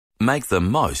Make the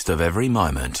most of every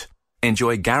moment.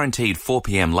 Enjoy guaranteed 4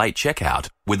 p.m. late checkout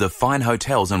with the Fine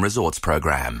Hotels and Resorts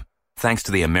program, thanks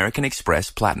to the American Express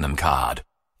Platinum Card.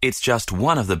 It's just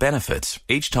one of the benefits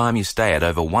each time you stay at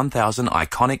over 1,000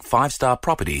 iconic 5-star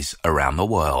properties around the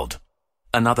world.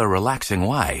 Another relaxing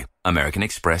way, American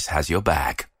Express has your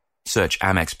back. Search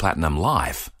Amex Platinum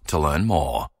Life to learn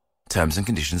more. Terms and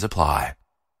conditions apply.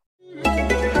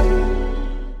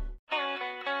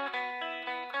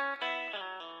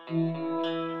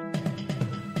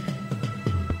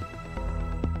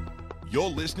 You're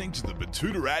listening to the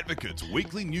Betoota Advocate's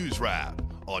weekly news wrap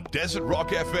on Desert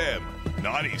Rock FM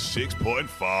 96.5.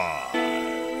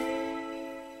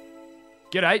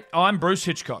 G'day, I'm Bruce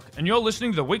Hitchcock, and you're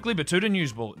listening to the weekly Betoota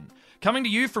News Bulletin, coming to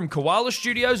you from Koala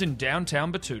Studios in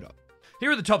downtown Betoota.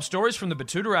 Here are the top stories from the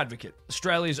Betoota Advocate,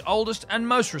 Australia's oldest and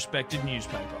most respected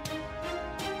newspaper.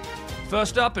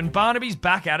 First up, and Barnaby's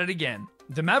back at it again.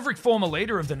 The maverick former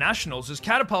leader of the Nationals has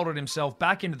catapulted himself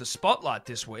back into the spotlight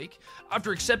this week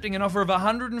after accepting an offer of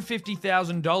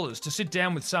 $150,000 to sit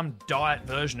down with some diet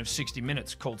version of 60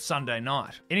 Minutes called Sunday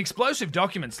Night. In explosive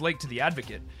documents leaked to The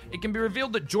Advocate, it can be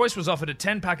revealed that Joyce was offered a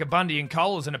 10-pack of Bundy and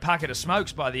Colas and a packet of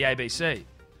smokes by the ABC.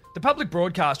 The public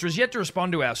broadcaster has yet to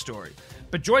respond to our story,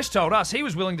 but Joyce told us he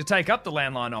was willing to take up the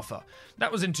landline offer.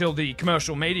 That was until the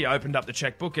commercial media opened up the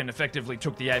checkbook and effectively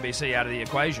took the ABC out of the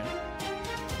equation.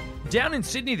 Down in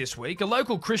Sydney this week, a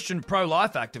local Christian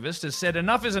pro-life activist has said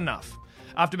enough is enough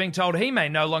after being told he may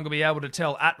no longer be able to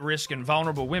tell at-risk and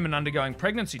vulnerable women undergoing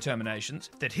pregnancy terminations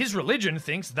that his religion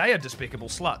thinks they are despicable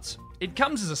sluts. It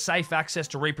comes as a Safe Access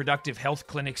to Reproductive Health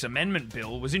Clinics Amendment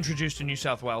Bill was introduced to New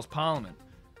South Wales Parliament,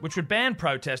 which would ban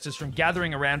protesters from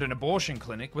gathering around an abortion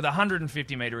clinic with a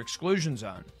 150-metre exclusion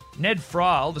zone. Ned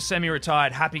Fryle, the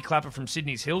semi-retired happy clapper from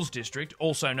Sydney's Hills District,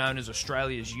 also known as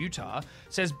Australia's Utah,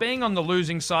 says being on the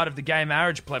losing side of the gay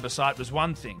marriage plebiscite was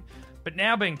one thing, but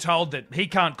now being told that he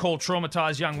can't call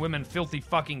traumatised young women filthy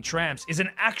fucking tramps is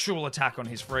an actual attack on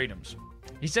his freedoms.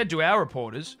 He said to our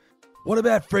reporters, "What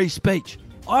about free speech?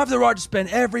 I have the right to spend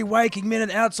every waking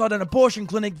minute outside an abortion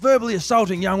clinic verbally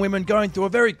assaulting young women going through a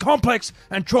very complex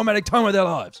and traumatic time of their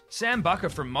lives." Sam Bucker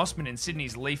from Mossman in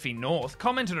Sydney's leafy north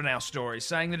commented on our story,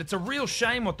 saying that it's a real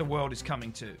shame what the world is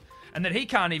coming to, and that he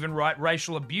can't even write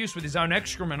racial abuse with his own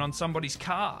excrement on somebody's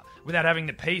car without having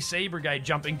the PC brigade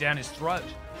jumping down his throat.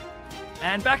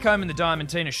 And back home in the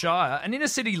Diamantina Shire, an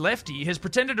inner-city lefty has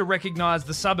pretended to recognise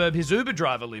the suburb his Uber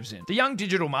driver lives in. The young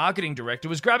digital marketing director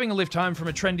was grabbing a lift home from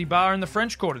a trendy bar in the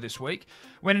French Quarter this week,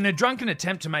 when in a drunken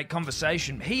attempt to make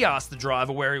conversation, he asked the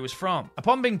driver where he was from.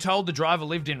 Upon being told the driver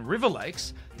lived in River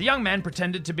Lakes, the young man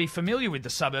pretended to be familiar with the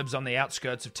suburbs on the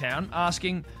outskirts of town,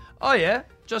 asking, "Oh yeah,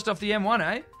 just off the M1,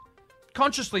 eh?"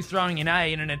 Consciously throwing in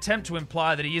A in an attempt to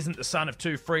imply that he isn't the son of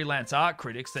two freelance art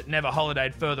critics that never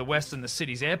holidayed further west than the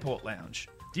city's airport lounge.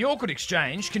 The awkward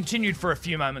exchange continued for a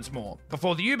few moments more,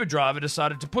 before the Uber driver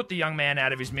decided to put the young man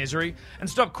out of his misery and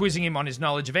stop quizzing him on his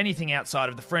knowledge of anything outside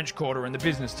of the French Quarter and the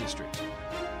business district.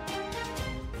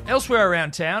 Elsewhere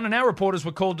around town, and our reporters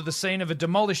were called to the scene of a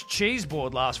demolished cheese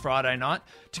board last Friday night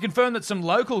to confirm that some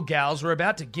local gals were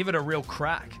about to give it a real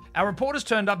crack. Our reporters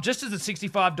turned up just as the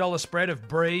 $65 spread of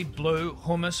brie, blue,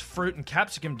 hummus, fruit and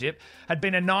capsicum dip had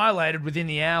been annihilated within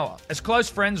the hour, as close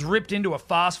friends ripped into a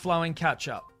fast-flowing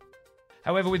catch-up.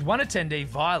 However, with one attendee,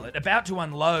 Violet, about to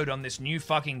unload on this new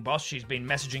fucking boss she's been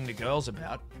messaging the girls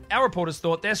about, our reporters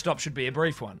thought their stop should be a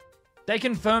brief one. They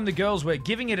confirmed the girls were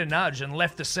giving it a nudge and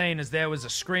left the scene as there was a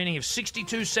screening of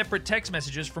 62 separate text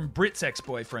messages from Brit's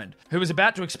ex-boyfriend, who was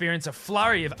about to experience a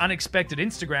flurry of unexpected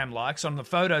Instagram likes on the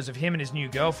photos of him and his new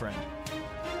girlfriend.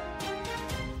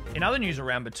 In other news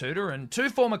around Betoota, and two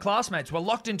former classmates were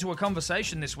locked into a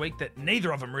conversation this week that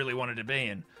neither of them really wanted to be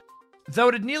in. Though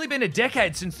it had nearly been a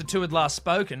decade since the two had last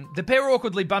spoken, the pair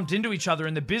awkwardly bumped into each other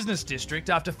in the business district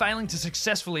after failing to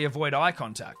successfully avoid eye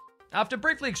contact. After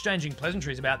briefly exchanging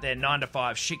pleasantries about their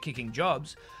 9-to-5 shit-kicking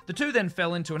jobs, the two then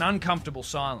fell into an uncomfortable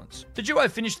silence. The duo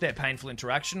finished their painful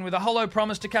interaction with a hollow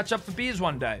promise to catch up for beers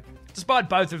one day, despite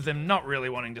both of them not really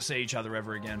wanting to see each other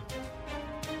ever again.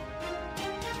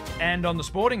 And on the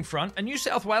sporting front, a New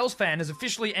South Wales fan has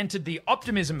officially entered the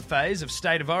optimism phase of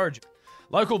State of Origin.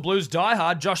 Local Blues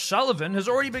diehard Josh Sullivan has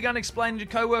already begun explaining to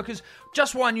co-workers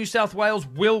just why New South Wales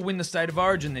will win the State of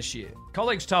Origin this year.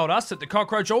 Colleagues told us that the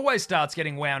cockroach always starts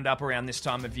getting wound up around this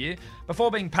time of year,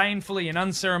 before being painfully and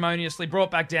unceremoniously brought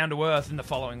back down to earth in the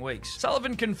following weeks.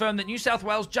 Sullivan confirmed that New South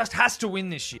Wales just has to win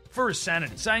this year, for his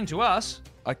sanity, saying to us,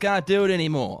 "I can't do it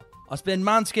anymore. I spend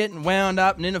months getting wound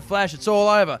up and in a flash it's all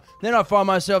over. Then I find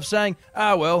myself saying,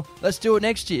 well, let's do it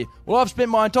next year. Well, I've spent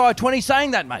my entire 20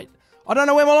 saying that, mate. I don't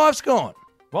know where my life's gone."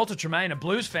 Walter Tremaine, a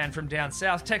Blues fan from down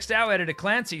south, texted our editor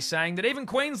Clancy saying that even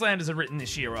Queenslanders have written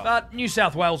this year off, but New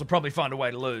South Wales will probably find a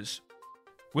way to lose.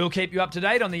 We'll keep you up to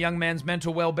date on the young man's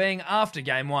mental well-being after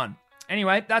Game 1.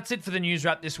 Anyway, that's it for the news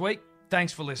wrap this week.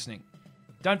 Thanks for listening.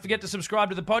 Don't forget to subscribe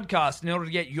to the podcast in order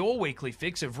to get your weekly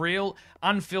fix of real,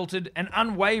 unfiltered, and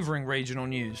unwavering regional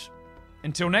news.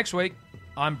 Until next week,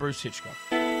 I'm Bruce Hitchcock.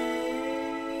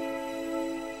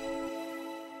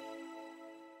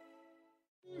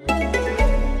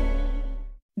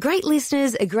 Great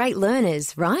listeners are great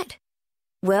learners, right?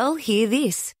 Well, hear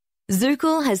this.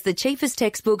 Zookle has the cheapest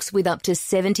textbooks with up to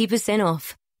 70%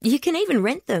 off. You can even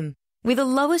rent them. With a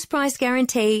lowest price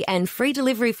guarantee and free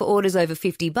delivery for orders over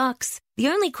 $50, the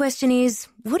only question is,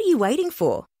 what are you waiting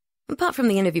for? Apart from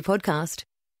the end of your podcast.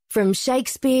 From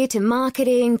Shakespeare to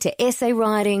marketing to essay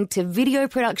writing to video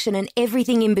production and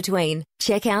everything in between,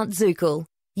 check out Zookle.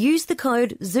 Use the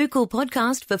code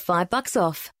ZooklePodcast for $5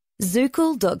 off.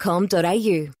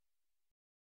 Zookle.com.au